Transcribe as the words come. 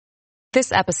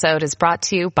This episode is brought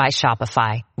to you by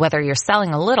Shopify. Whether you're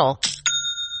selling a little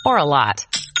or a lot,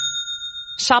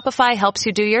 Shopify helps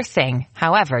you do your thing,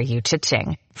 however you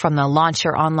cha-ching. From the launch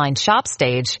your online shop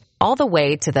stage, all the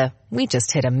way to the we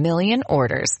just hit 1 million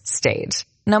orders stage.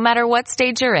 No matter what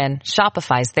stage you're in,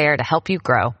 Shopify's there to help you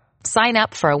grow. Sign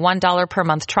up for a $1 per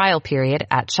month trial period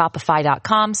at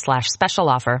shopify.com/special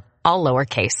offer, all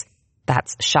lowercase.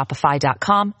 That's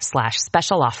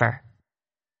shopify.com/special offer.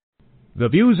 The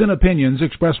views and opinions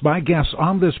expressed by guests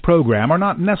on this program are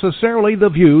not necessarily the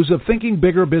views of Thinking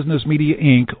Bigger Business Media,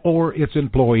 Inc. or its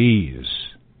employees.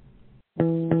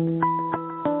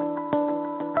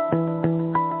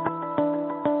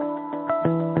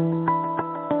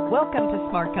 Welcome to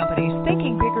Smart Company's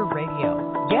Thinking Bigger Radio.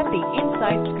 Get the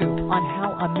inside scoop on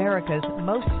how America's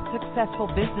most successful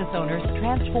business owners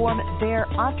transform their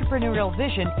entrepreneurial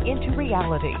vision into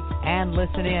reality. And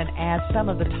listen in as some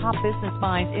of the top business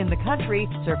minds in the country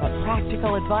serve up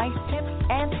practical advice, tips,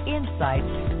 and insights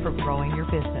for growing your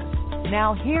business.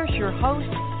 Now here's your host,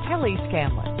 Kelly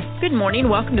Scanlon. Good morning.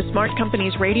 Welcome to Smart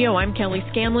Companies Radio. I'm Kelly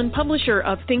Scanlon, publisher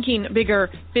of Thinking Bigger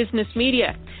Business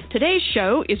Media. Today's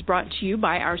show is brought to you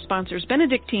by our sponsors,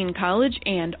 Benedictine College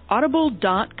and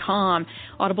Audible.com.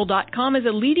 Audible.com is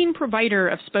a leading provider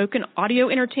of spoken audio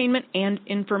entertainment and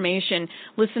information.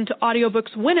 Listen to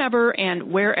audiobooks whenever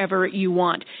and wherever you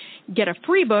want. Get a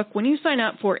free book when you sign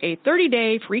up for a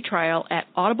 30-day free trial at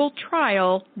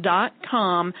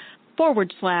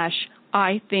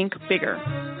audibletrial.com/I Think Bigger.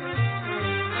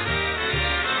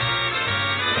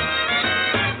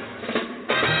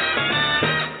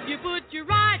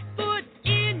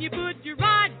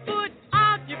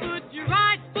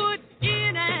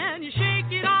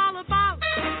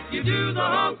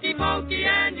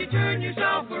 And you turn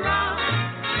yourself around.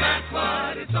 That's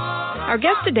what it's all about. Our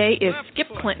guest today is Skip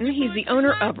Clinton. He's the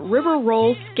owner of River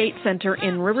Roll Skate Center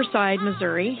in Riverside,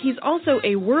 Missouri. He's also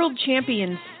a world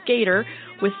champion skater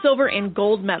with silver and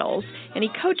gold medals, and he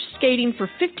coached skating for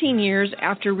 15 years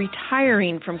after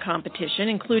retiring from competition,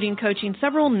 including coaching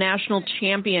several national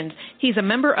champions. He's a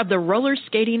member of the Roller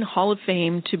Skating Hall of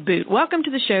Fame to boot. Welcome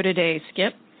to the show today,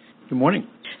 Skip. Good morning.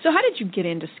 So how did you get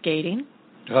into skating?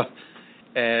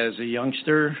 As a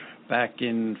youngster back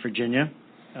in Virginia,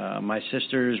 my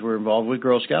sisters were involved with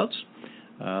Girl Scouts.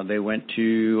 They went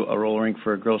to a roller rink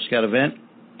for a Girl Scout event,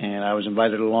 and I was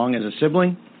invited along as a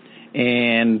sibling.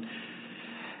 And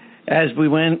as we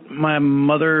went, my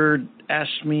mother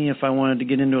asked me if I wanted to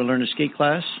get into a learn to skate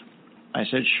class. I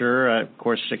said, sure. Of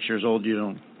course, 6 years old, you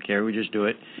don't care. We just do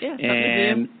it. Yeah,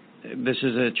 and this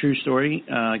is a true story.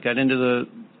 I got into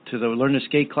the learn to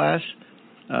skate class.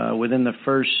 Within the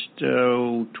first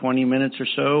 20 minutes or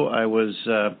so, I was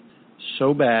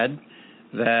so bad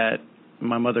that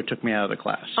my mother took me out of the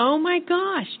class. Oh, my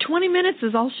gosh. 20 minutes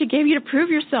is all she gave you to prove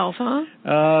yourself, huh?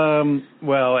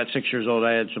 Well, at 6 years old,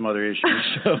 I had some other issues.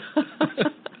 So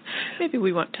maybe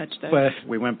we won't touch that. But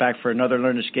we went back for another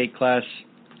learn to skate class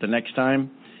the next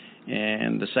time,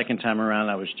 and the second time around,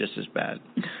 I was just as bad.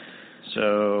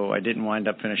 So I didn't wind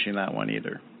up finishing that one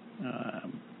either.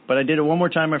 But I did it one more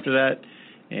time after that,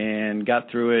 and got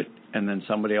through it, and then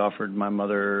somebody offered my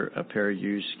mother a pair of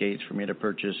used skates for me to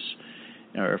purchase,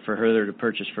 or for her to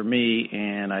purchase for me,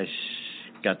 and I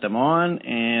got them on,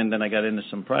 and then I got into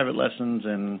some private lessons,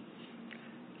 and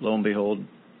lo and behold,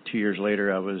 2 years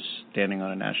later, I was standing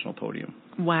on a national podium.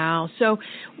 Wow. So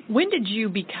when did you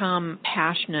become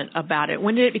passionate about it?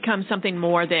 When did it become something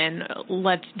more than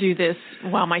let's do this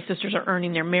while my sisters are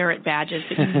earning their merit badges,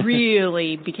 that you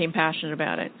really became passionate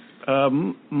about it?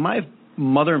 My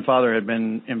mother and father had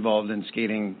been involved in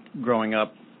skating growing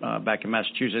up back in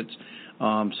Massachusetts,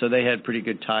 so they had pretty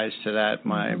good ties to that.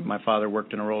 My father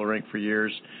worked in a roller rink for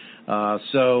years,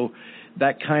 so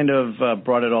that kind of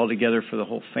brought it all together for the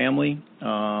whole family.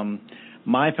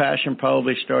 My passion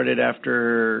probably started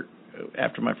after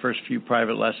my first few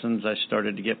private lessons. I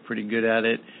started to get pretty good at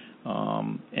it,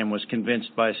 and was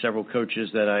convinced by several coaches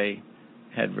that I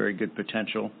had very good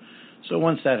potential. So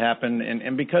once that happened,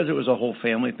 and because it was a whole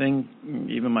family thing,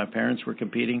 even my parents were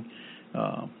competing,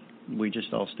 we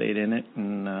just all stayed in it,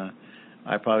 and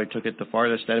I probably took it the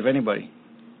farthest out of anybody.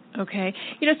 Okay.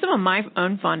 You know, some of my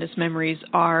own fondest memories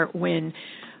are when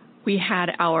we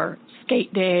had our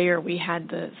skate day, or we had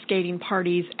the skating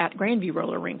parties at Grandview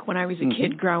Roller Rink when I was a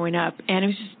kid growing up, and it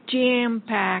was just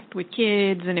jam-packed with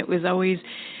kids, and it was always,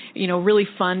 you know, really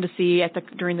fun to see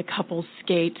during the couples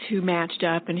skates who matched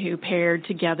up and who paired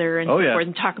together and so forth,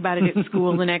 and talk about it at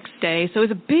school the next day. So it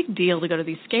was a big deal to go to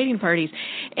these skating parties.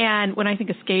 And when I think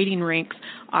of skating rinks,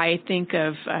 I think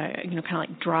of, kind of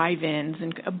like drive-ins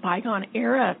and a bygone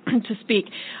era, to speak.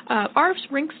 Are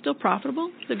rinks still profitable?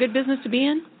 Is it a good business to be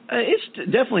in?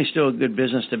 It's definitely still a good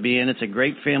business to be in. It's a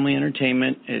great family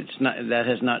entertainment. That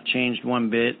has not changed one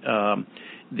bit. I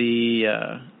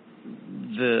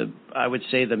would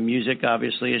say the music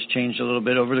obviously has changed a little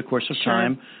bit over the course of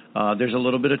time. There's a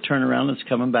little bit of turnaround that's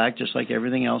coming back, just like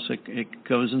everything else. It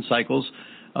goes in cycles.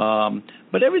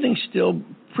 But everything's still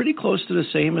pretty close to the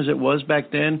same as it was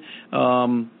back then.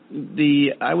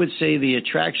 I would say the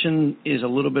attraction is a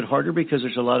little bit harder because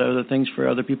there's a lot of other things for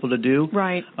other people to do.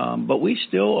 Right. But we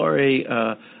still are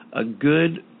a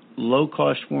good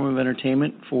low-cost form of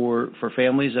entertainment for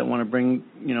families that want to bring,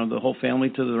 the whole family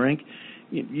to the rink.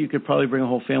 You could probably bring a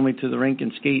whole family to the rink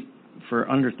and skate for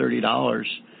under $30.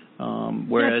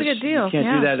 Whereas that's a good deal. You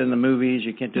can't do that in the movies.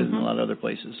 You can't do it in a lot of other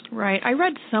places. Right. I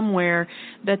read somewhere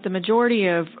that the majority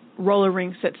of roller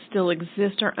rinks that still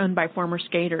exist are owned by former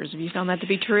skaters. Have you found that to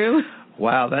be true?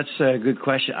 Wow, that's a good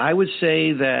question. I would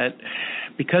say that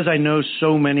because I know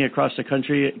so many across the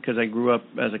country, because I grew up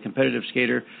as a competitive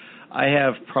skater, I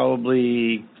have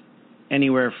probably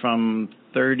anywhere from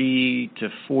 30 to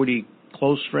 40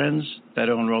 close friends that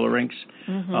own roller rinks.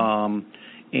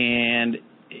 And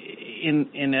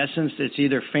in essence, it's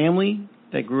either family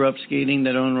that grew up skating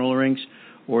that own roller rinks,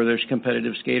 or there's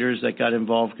competitive skaters that got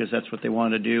involved because that's what they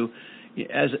wanted to do.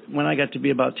 When I got to be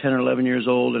about 10 or 11 years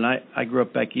old, and I grew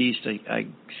up back east, I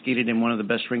skated in one of the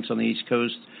best rinks on the East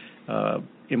Coast,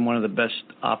 in one of the best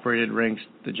operated rinks.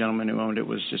 The gentleman who owned it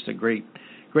was just a great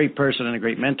person and a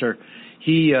great mentor.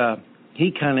 He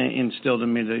kind of instilled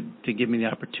in me to give me the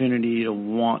opportunity to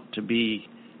want to be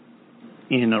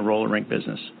in a roller rink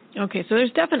business. Okay, so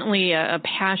there's definitely a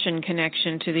passion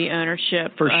connection to the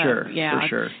ownership. For sure, for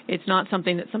sure. It's not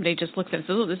something that somebody just looks at and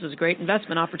says, oh, this is a great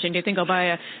investment opportunity. I think I'll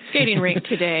buy a skating rink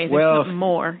today. There's something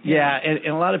more. Yeah, and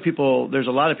a lot of people, there's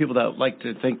a lot of people that like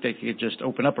to think they could just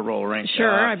open up a roller rink.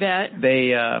 Sure, I bet.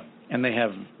 They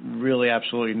have really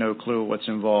absolutely no clue what's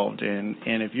involved. And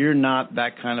if you're not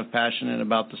that kind of passionate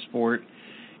about the sport,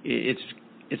 it's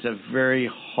a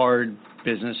very hard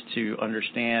business to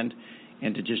understand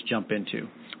and to just jump into.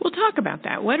 We'll talk about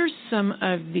that. What are some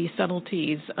of the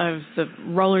subtleties of the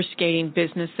roller skating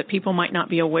business that people might not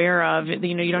be aware of?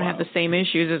 You don't have the same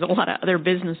issues as a lot of other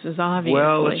businesses, obviously.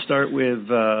 Well, let's start with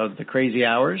the crazy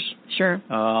hours. Sure.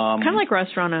 Kind of like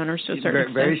restaurant owners to a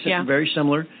certain extent. Very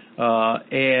similar.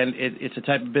 And it's a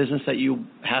type of business that you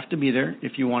have to be there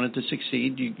if you want it to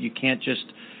succeed. You can't just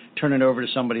turn it over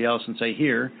to somebody else and say,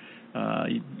 here.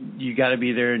 You got to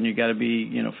be there, and you got to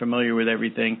be familiar with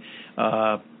everything.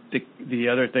 The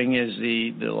other thing is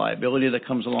the liability that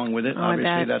comes along with it.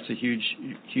 Obviously, that's a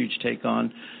huge take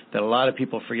on that a lot of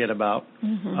people forget about.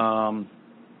 And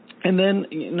then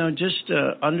just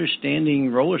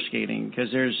understanding roller skating, because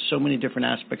there's so many different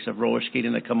aspects of roller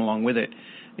skating that come along with it.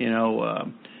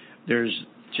 There's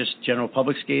just general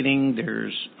public skating,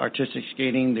 there's artistic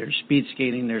skating, there's speed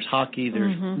skating, there's hockey,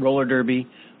 there's roller derby,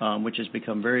 which has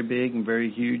become very big and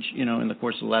very huge, in the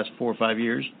course of the last 4 or 5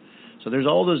 years. So there's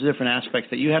all those different aspects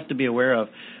that you have to be aware of.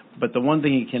 But the one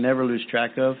thing you can never lose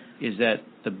track of is that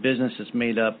the business is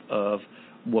made up of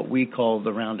what we call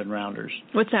the round and rounders.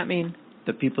 What's that mean?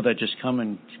 The people that just come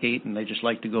and skate and they just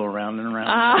like to go around and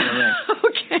around.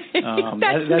 Okay,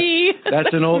 that's me.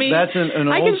 That's an old. Me. That's an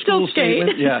old school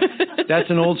statement. Yeah, that's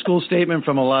an old school statement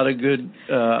from a lot of good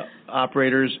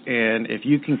operators. And if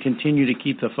you can continue to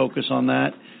keep the focus on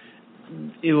that,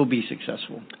 it will be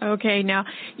successful. Okay. Now,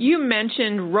 you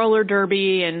mentioned roller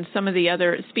derby and some of the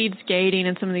other speed skating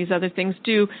and some of these other things.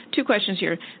 Two questions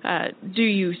here. Do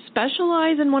you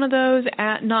specialize in one of those?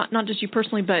 Not just you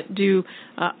personally, but do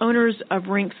owners of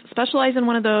rinks specialize in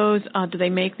one of those? Do they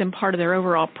make them part of their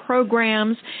overall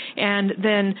programs? And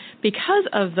then because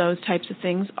of those types of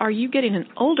things, are you getting an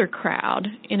older crowd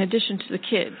in addition to the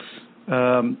kids?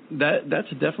 That's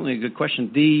definitely a good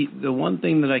question. The one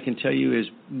thing that I can tell you is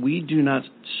we do not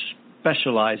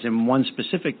specialize in one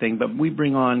specific thing, but we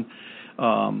bring on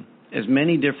as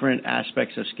many different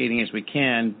aspects of skating as we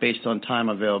can based on time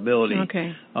availability.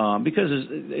 Okay. Because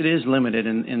it is limited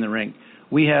in the rink.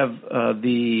 We have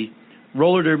the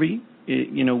roller derby.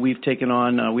 We've taken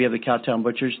on. We have the Cowtown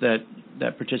Butchers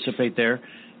that participate there.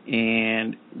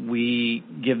 And we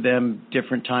give them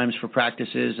different times for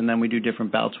practices, and then we do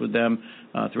different bouts with them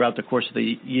throughout the course of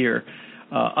the year.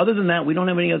 Other than that, we don't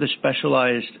have any other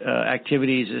specialized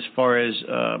activities as far as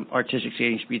artistic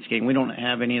skating, speed skating. We don't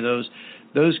have any of those.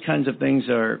 Those kinds of things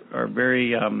are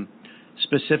very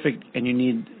specific, and you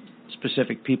need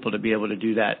specific people to be able to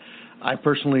do that. I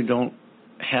personally don't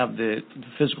have the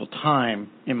physical time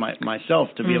in myself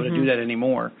to be able to do that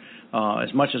anymore.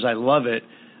 As much as I love it,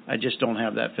 I just don't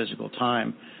have that physical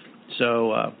time.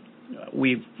 So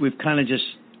we've kind of just,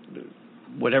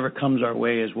 whatever comes our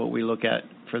way is what we look at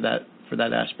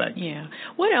that aspect. Yeah.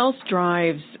 What else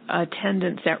drives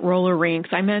attendance at roller rinks?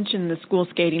 I mentioned the school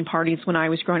skating parties when I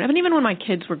was growing up, and even when my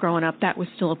kids were growing up, that was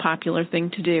still a popular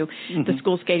thing to do. The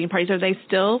school skating parties, are they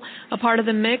still a part of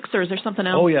the mix, or is there something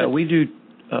else? Oh yeah, we do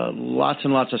lots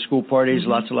and lots of school parties,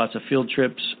 lots and lots of field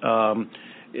trips.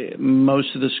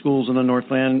 Most of the schools in the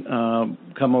Northland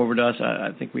come over to us.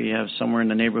 I think we have somewhere in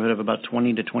the neighborhood of about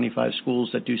 20 to 25 schools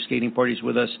that do skating parties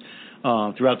with us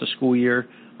throughout the school year.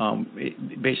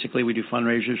 Basically, we do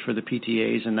fundraisers for the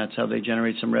PTAs, and that's how they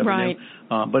generate some revenue.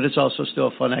 Right. But it's also still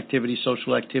a fun activity,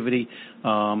 social activity.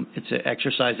 It's an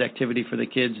exercise activity for the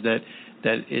kids that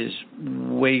is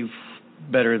way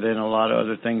better than a lot of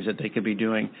other things that they could be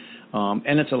doing.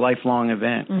 And it's a lifelong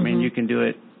event. I mean, you can do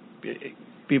it.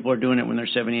 People are doing it when they're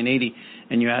 70 and 80.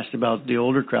 And you asked about the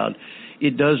older crowd.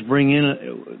 It does bring in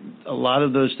a lot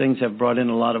of those things have brought in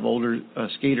a lot of older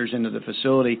skaters into the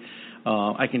facility.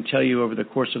 I can tell you over the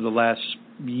course of the last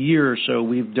year or so,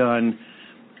 we've done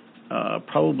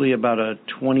probably about a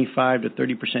 25 to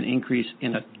 30% increase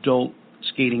in adult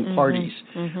skating parties.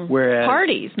 Whereas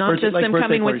parties, not just them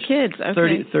coming with kids.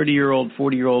 Okay. 30-year-old,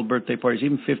 40-year-old birthday parties,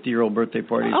 even 50-year-old birthday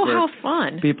parties. Oh, how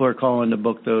fun. People are calling to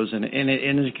book those. And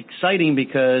it's exciting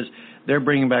because they're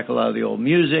bringing back a lot of the old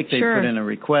music. They put in a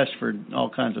request for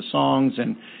all kinds of songs.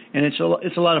 And it's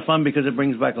a lot of fun because it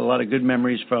brings back a lot of good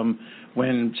memories from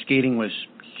when skating was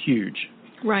huge.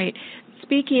 Right.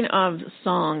 Speaking of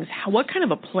songs, what kind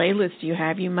of a playlist do you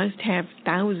have? You must have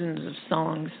thousands of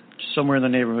songs. Somewhere in the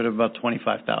neighborhood of about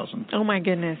 25,000. Oh my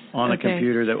goodness! On a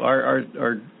computer. That our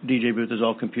DJ booth is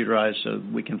all computerized, so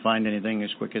we can find anything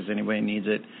as quick as anybody needs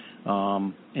it.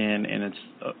 And it's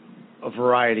a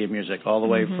variety of music, all the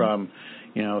way from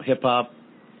hip hop,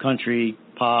 country,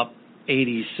 pop,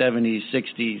 80s, 70s,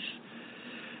 60s.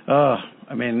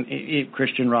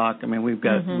 Christian rock. I mean, we've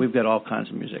got all kinds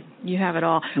of music. You have it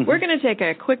all. We're going to take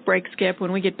a quick break, Skip.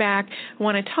 When we get back, I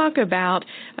want to talk about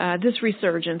this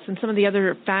resurgence and some of the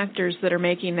other factors that are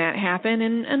making that happen,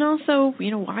 and also,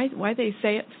 why they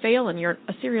say it fail, and you're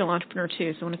a serial entrepreneur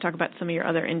too. So I want to talk about some of your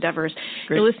other endeavors.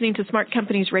 Great. You're listening to Smart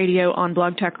Companies Radio on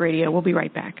Blog Talk Radio. We'll be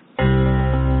right back.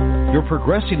 You're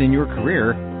progressing in your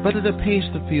career, but at a pace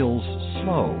that feels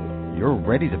slow. You're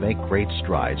ready to make great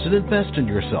strides and invest in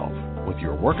yourself. With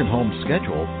your work and home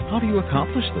schedule, how do you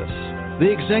accomplish this?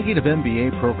 The Executive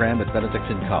MBA program at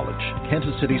Benedictine College,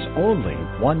 Kansas City's only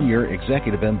one-year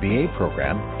Executive MBA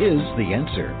program, is the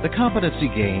answer. The competency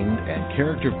gained and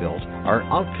character built are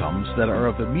outcomes that are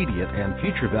of immediate and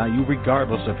future value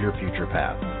regardless of your future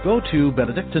path. Go to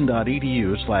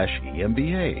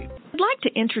benedictine.edu/EMBA. I'd like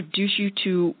to introduce you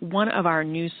to one of our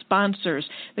new sponsors.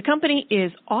 The company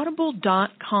is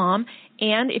Audible.com,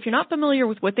 and if you're not familiar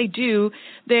with what they do,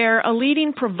 they're a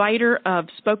leading provider of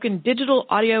spoken digital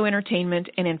audio entertainment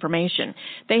and information.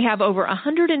 They have over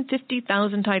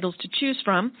 150,000 titles to choose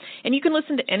from, and you can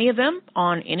listen to any of them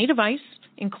on any device,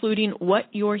 including what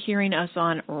you're hearing us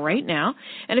on right now.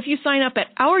 And if you sign up at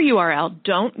our URL,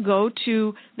 don't go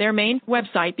to their main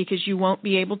website because you won't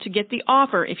be able to get the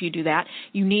offer if you do that.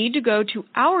 You need to go to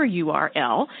our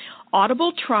URL,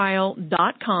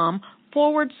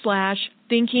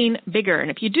 audibletrial.com/thinking bigger. And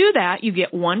if you do that, you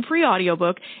get one free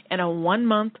audiobook and a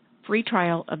 1-month free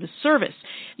trial of the service.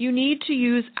 You need to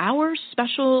use our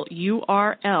special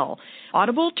URL,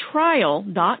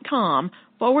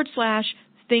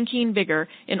 audibletrial.com/thinking bigger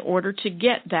in order to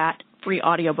get that free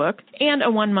audiobook and a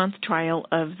 1-month trial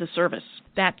of the service.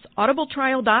 That's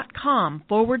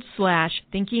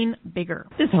audibletrial.com/thinking bigger.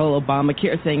 This whole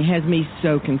Obamacare thing has me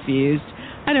so confused.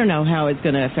 I don't know how it's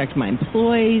going to affect my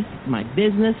employees, my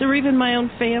business, or even my own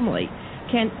family.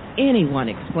 Can anyone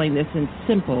explain this in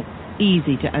simple,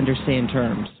 easy to understand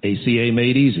terms?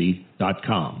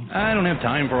 ACAMadeEasy.com. I don't have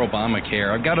time for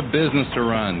Obamacare. I've got a business to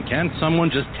run. Can't someone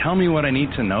just tell me what I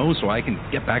need to know so I can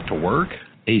get back to work?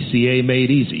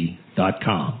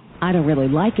 ACAMadeEasy.com. I don't really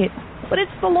like it, but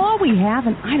it's the law we have,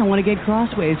 and I don't want to get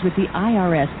crossways with the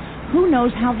IRS. Who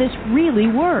knows how this really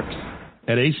works?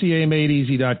 At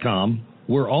ACAMadeEasy.com,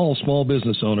 we're all small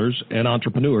business owners and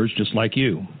entrepreneurs just like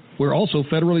you. We're also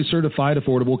federally certified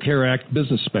Affordable Care Act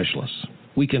business specialists.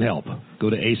 We can help. Go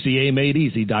to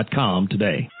ACAMadeEasy.com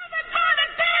today.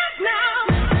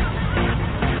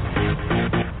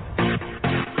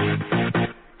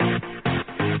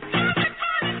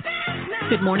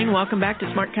 Good morning. Welcome back to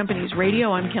Smart Companies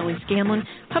Radio. I'm Kelly Scanlon,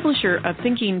 publisher of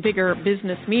Thinking Bigger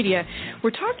Business Media.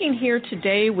 We're talking here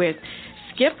today with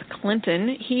Skip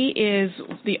Clinton. He is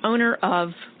the owner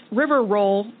of River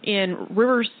Roll in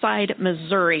Riverside,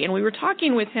 Missouri. And we were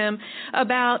talking with him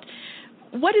about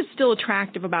what is still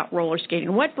attractive about roller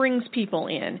skating? What brings people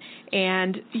in?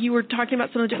 And you were talking about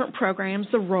some of the different programs,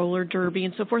 the roller derby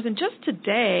and so forth. And just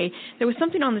today, there was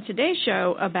something on the Today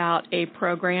Show about a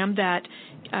program that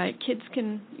kids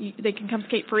can come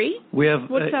skate free.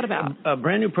 What's that about? A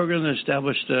brand new program that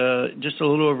established just a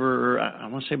little over, I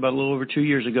want to say about a little over 2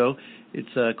 years ago.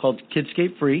 It's called Kids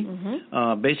Skate Free.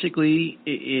 Mm-hmm. Basically,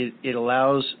 it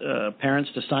allows parents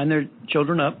to sign their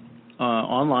children up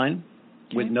online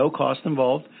with no cost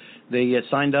involved. They get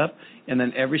signed up, and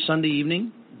then every Sunday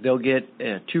evening they'll get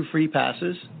 2 free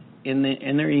passes in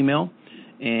their email,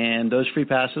 and those free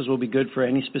passes will be good for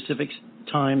any specific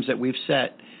times that we've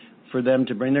set for them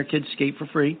to bring their kids skate for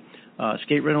free.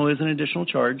 Skate rental is an additional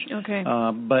charge. Okay.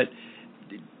 But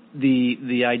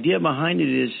the idea behind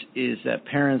it is that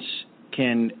parents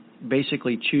can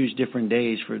basically choose different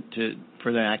days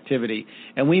for their activity,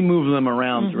 and we move them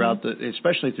around throughout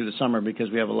especially through the summer,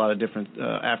 because we have a lot of different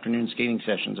afternoon skating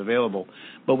sessions available.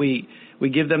 But we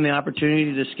give them the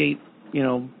opportunity to skate,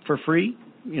 for free,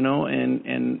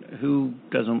 and who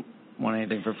doesn't want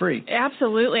anything for free?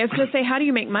 Absolutely. I was going to say, how do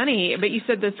you make money? But you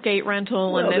said the skate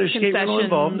rental and there's concessions. Skate rental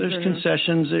involved. There's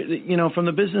concessions. From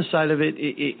the business side of it,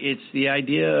 it's the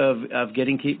idea of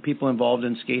getting people involved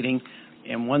in skating.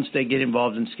 And once they get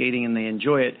involved in skating and they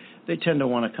enjoy it, they tend to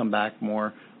want to come back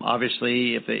more.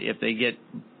 Obviously, if they get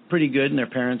pretty good and their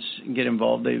parents get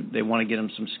involved, they want to get them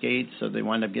some skates, so they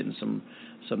wind up getting some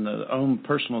of their own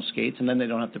personal skates, and then they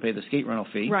don't have to pay the skate rental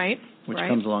fee, which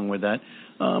comes along with that.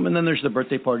 And then there's the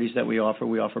birthday parties that we offer.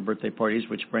 We offer birthday parties,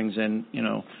 which brings in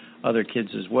other kids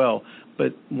as well.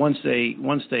 But once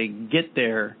they get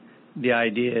there, the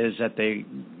idea is that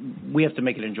we have to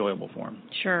make it enjoyable for them.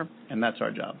 Sure. And that's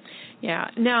our job. Yeah.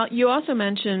 Now, you also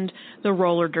mentioned the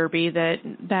roller derby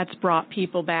that's brought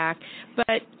people back.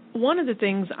 But one of the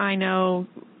things I know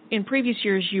in previous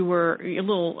years you were a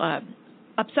little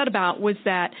upset about was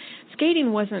that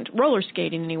roller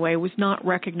skating anyway, was not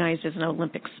recognized as an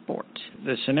Olympic sport.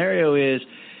 The scenario is,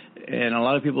 and a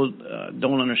lot of people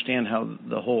don't understand how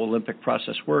the whole Olympic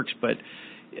process works, but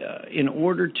in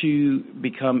order to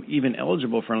become even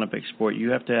eligible for Olympic sport,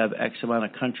 you have to have X amount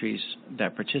of countries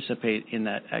that participate in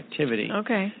that activity.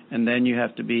 Okay. And then you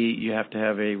have to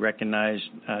have a recognized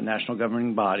national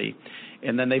governing body,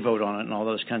 and then they vote on it and all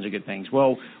those kinds of good things.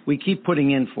 Well, we keep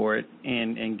putting in for it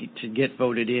and to get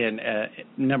voted in.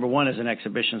 Number one is an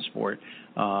exhibition sport.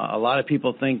 A lot of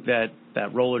people think that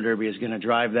roller derby is going to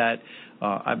drive that.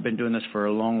 I've been doing this for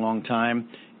a long, long time,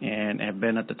 and have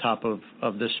been at the top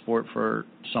of this sport for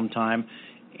some time.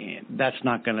 And that's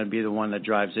not going to be the one that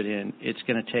drives it in. It's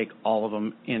going to take all of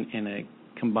them in a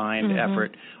combined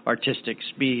effort. Artistic,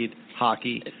 speed,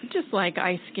 hockey. Just like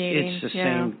ice skating. It's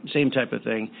the same type of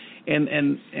thing.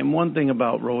 And one thing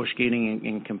about roller skating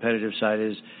in competitive side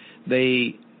is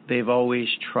they've always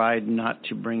tried not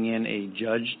to bring in a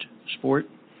judged sport.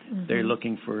 They're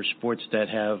looking for sports that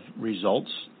have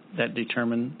results that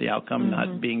determine the outcome,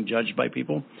 not being judged by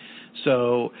people.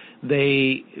 So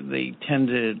they tend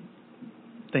to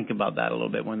think about that a little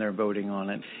bit when they're voting on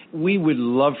it. We would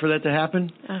love for that to happen,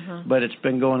 but it's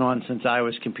been going on since I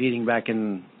was competing back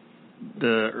in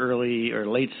the early or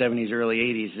late 70s, early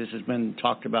 80s. This has been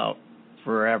talked about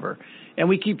forever, and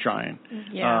we keep trying.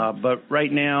 Yeah. But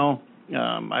right now,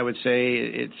 I would say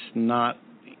it's not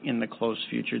in the close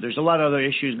future. There's a lot of other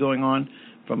issues going on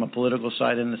from a political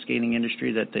side in the skating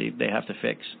industry that they have to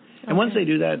fix. And once they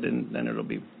do that, then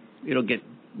it'll get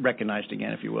recognized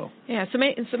again, if you will. Yeah, so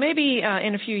maybe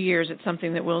in a few years it's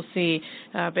something that we'll see,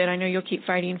 but I know you'll keep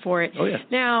fighting for it. Oh, yeah.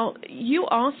 Now, you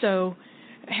also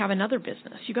have another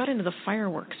business. You got into the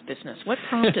fireworks business. What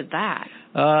prompted that?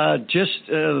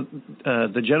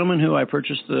 The gentleman who I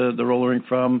purchased the roller rink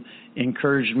from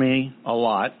encouraged me a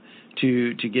lot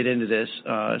to get into this.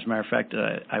 As a matter of fact,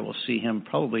 I will see him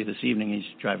probably this evening. He's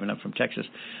driving up from Texas.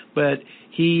 But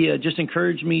he just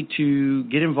encouraged me to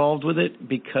get involved with it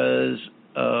because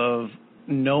of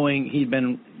knowing he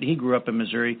grew up in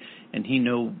Missouri, and he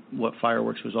knew what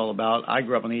fireworks was all about. I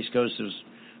grew up on the East Coast.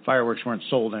 Fireworks weren't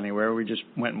sold anywhere. We just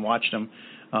went and watched them.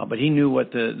 But he knew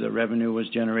what the revenue was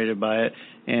generated by it,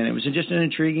 and it was just an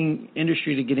intriguing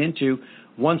industry to get into.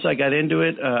 Once I got into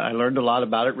it, I learned a lot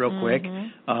about it real quick,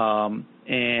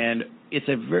 and it's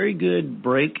a very good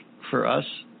break for us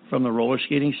from the roller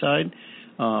skating side.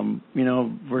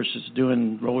 Versus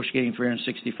doing roller skating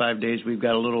 365 days, we've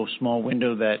got a little small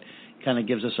window that kind of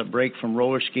gives us a break from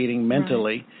roller skating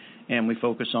mentally, and we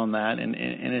focus on that, and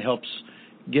it helps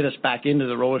get us back into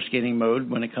the roller skating mode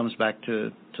when it comes back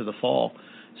to the fall.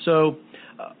 So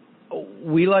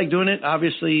We like doing it.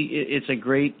 Obviously, it's a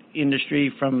great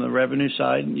industry from the revenue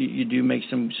side. You do make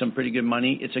some pretty good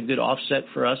money. It's a good offset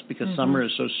for us because summer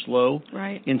is so slow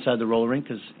inside the roller rink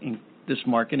because in this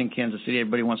market in Kansas City,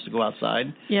 everybody wants to go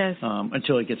outside. Yes.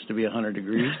 Until it gets to be 100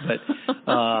 degrees.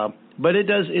 But it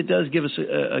does give us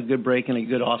a good break and a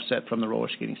good offset from the roller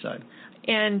skating side.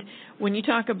 And when you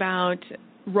talk about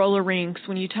roller rinks,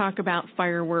 when you talk about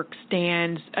fireworks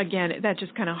stands, again, that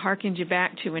just kind of harkens you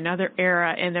back to another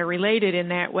era, and they're related in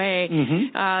that way.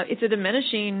 It's a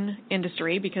diminishing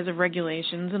industry because of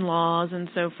regulations and laws and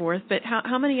so forth, but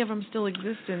how many of them still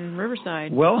exist in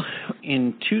Riverside? Well,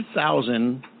 in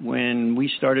 2000, when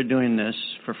we started doing this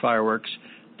for fireworks,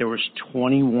 there was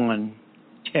 21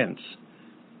 tents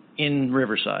in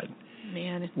Riverside.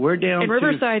 Man, we're down. And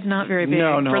Riverside's not very big.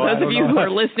 No, for those of you who are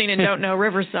listening and don't know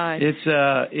Riverside,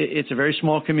 it's a very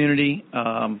small community,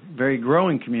 very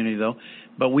growing community though.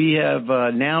 But we have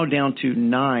now down to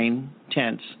 9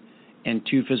 tents and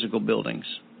 2 physical buildings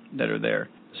that are there.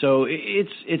 So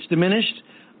it's diminished,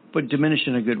 but diminished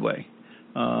in a good way.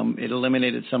 It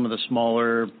eliminated some of the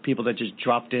smaller people that just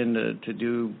dropped in to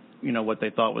do what they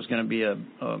thought was going to be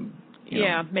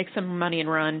make some money and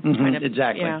run. Kind of,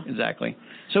 exactly.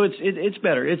 So it's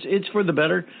better. It's for the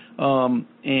better.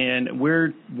 And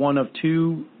we're one of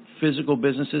 2 physical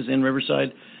businesses in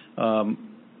Riverside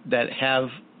that have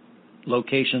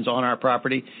locations on our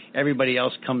property. Everybody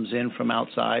else comes in from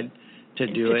outside to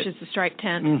do it. It's just a striped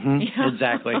tent.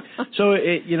 Exactly. So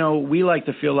we like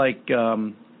to feel like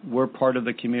we're part of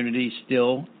the community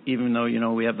still, even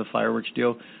though we have the fireworks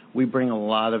deal. We bring a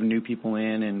lot of new people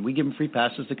in, and we give them free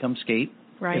passes to come skate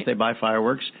if they buy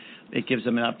fireworks. It gives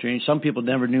them an opportunity. Some people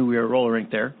never knew we were a roller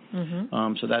rink there,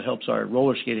 so that helps our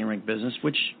roller skating rink business,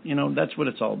 which, that's what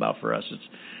it's all about for us.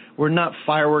 We're not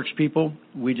fireworks people.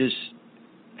 We just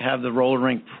have the roller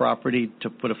rink property to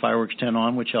put a fireworks tent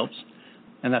on, which helps,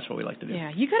 and that's what we like to do.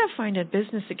 Yeah, you got to find a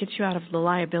business that gets you out of the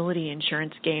liability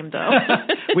insurance game, though.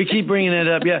 We keep bringing it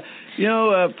up,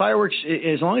 fireworks,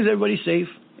 as long as everybody's safe,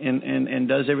 and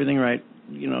does everything right,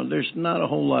 there's not a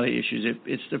whole lot of issues.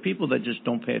 It's the people that just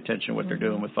don't pay attention to what they're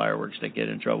doing with fireworks that get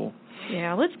in trouble.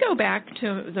 Yeah, let's go back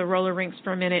to the roller rinks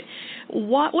for a minute.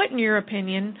 What in your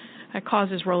opinion,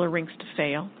 causes roller rinks to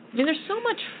fail? I mean, there's so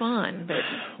much fun, but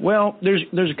well, there's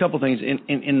a couple things.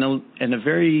 In the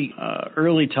very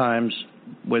early times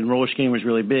when roller skating was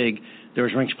really big, there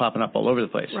was rinks popping up all over the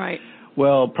place. Right.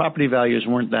 Well, property values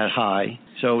weren't that high,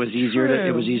 so it was easier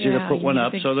to put one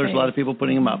up. So there's a lot of people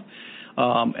putting them up,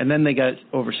 and then they got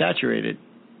oversaturated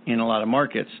in a lot of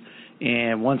markets.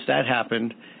 And once that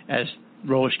happened, as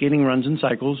roller skating runs in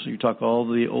cycles, you talk to all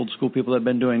the old school people that have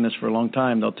been doing this for a long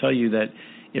time, they'll tell you that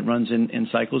it runs in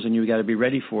cycles, and you got to be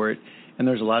ready for it. And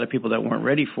there's a lot of people that weren't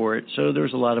ready for it, so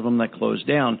there's a lot of them that closed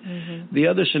down. The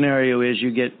other scenario is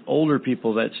you get older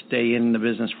people that stay in the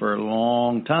business for a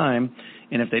long time.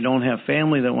 And if they don't have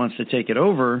family that wants to take it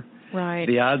over,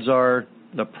 the odds are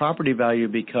the property value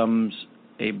becomes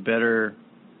a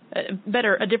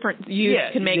different use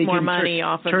can make more money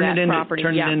off of that property.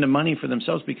 Turn it into money for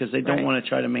themselves because they don't want to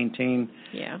try to maintain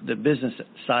the business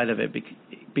side of it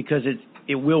because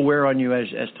it will wear on you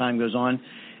as time goes on.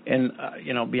 And,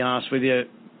 be honest with you,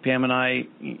 Pam and I,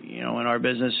 in our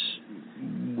business,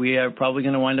 we are probably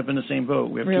going to wind up in the same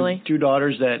boat. We have two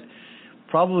daughters that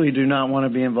probably do not want to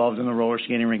be involved in the roller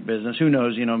skating rink business. Who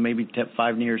knows, maybe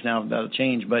 5 years now that'll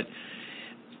change. But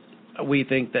we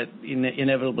think that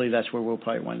inevitably that's where we'll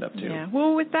probably wind up too. Yeah.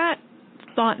 Well, with that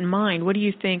thought in mind, what do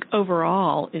you think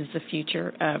overall is the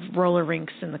future of roller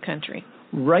rinks in the country?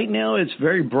 Right now, it's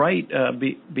very bright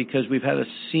because we've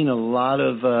seen a lot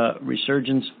of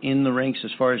resurgence in the rinks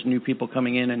as far as new people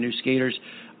coming in and new skaters.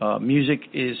 Music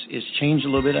is changed a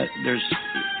little bit.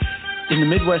 In the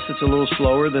Midwest, it's a little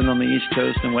slower than on the East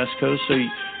Coast and West Coast, so you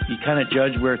kind of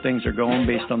judge where things are going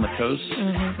based on the coast.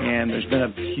 And there's been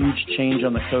a huge change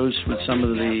on the coast with some of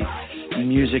the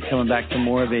music coming back to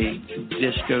more of a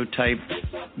disco-type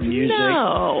music.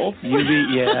 No.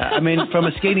 I mean, from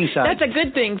a skating side. That's a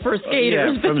good thing for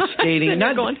skaters. Yeah, from skating.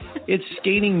 It's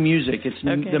skating music.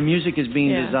 The music is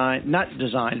being not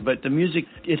designed, but the music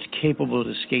is capable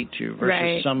to skate to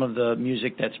versus some of the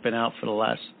music that's been out for the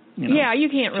last you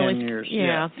can't 10 really. years.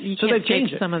 So they've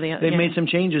changed some of the. They've made some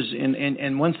changes,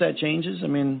 and once that changes, I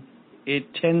mean, it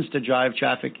tends to drive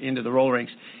traffic into the roller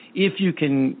rinks if you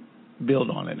can build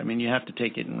on it. I mean, you have to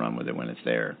take it and run with it when it's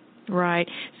there. Right.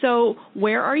 So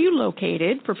where are you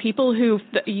located for people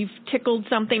you've tickled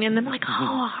something in them like,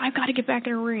 I've got to get back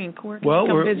in a rink? Where can I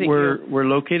come visit you? We're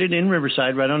located in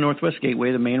Riverside, right on Northwest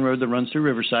Gateway, the main road that runs through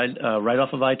Riverside, right off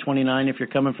of I-29 if you're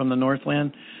coming from the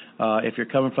Northland. If you're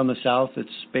coming from the south,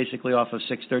 it's basically off of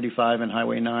 635 and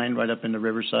Highway 9 right up into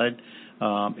Riverside.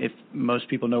 If most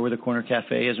people know where the Corner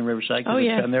Cafe is in Riverside, because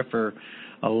it's been there for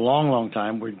a long, long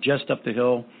time. We're just up the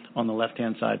hill on the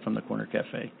left-hand side from the Corner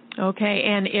Cafe. Okay,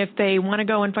 and if they want to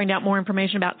go and find out more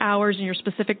information about hours and your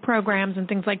specific programs and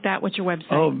things like that, what's your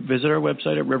website? Oh, visit our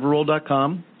website at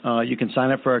riverroll.com. You can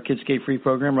sign up for our Kids Skate Free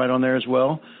program right on there as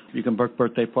well. You can book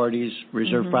birthday parties,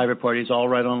 reserve private parties, all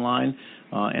right online,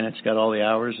 and it's got all the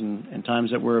hours and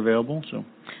times that we're available. So,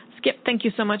 Skip, thank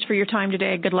you so much for your time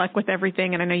today. Good luck with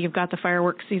everything, and I know you've got the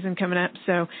fireworks season coming up,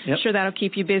 so I'm sure that'll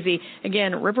keep you busy.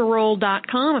 Again,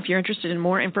 riverroll.com if you're interested in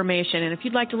more information. And if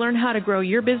you'd like to learn how to grow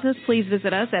your business, please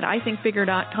visit us at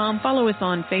ithinkbigger.com. Follow us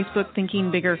on Facebook, Thinking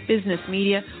Bigger Business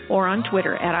Media, or on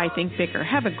Twitter at ithinkbigger.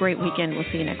 Have a great weekend. We'll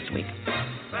see you next week.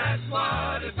 That's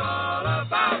what it's all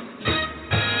about.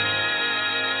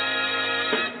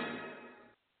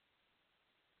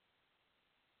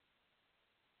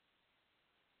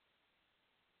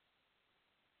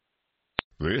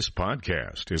 This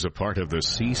podcast is a part of the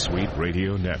C-Suite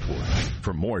Radio Network.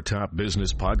 For more top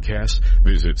business podcasts,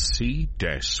 visit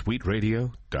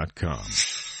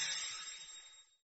c-suiteradio.com.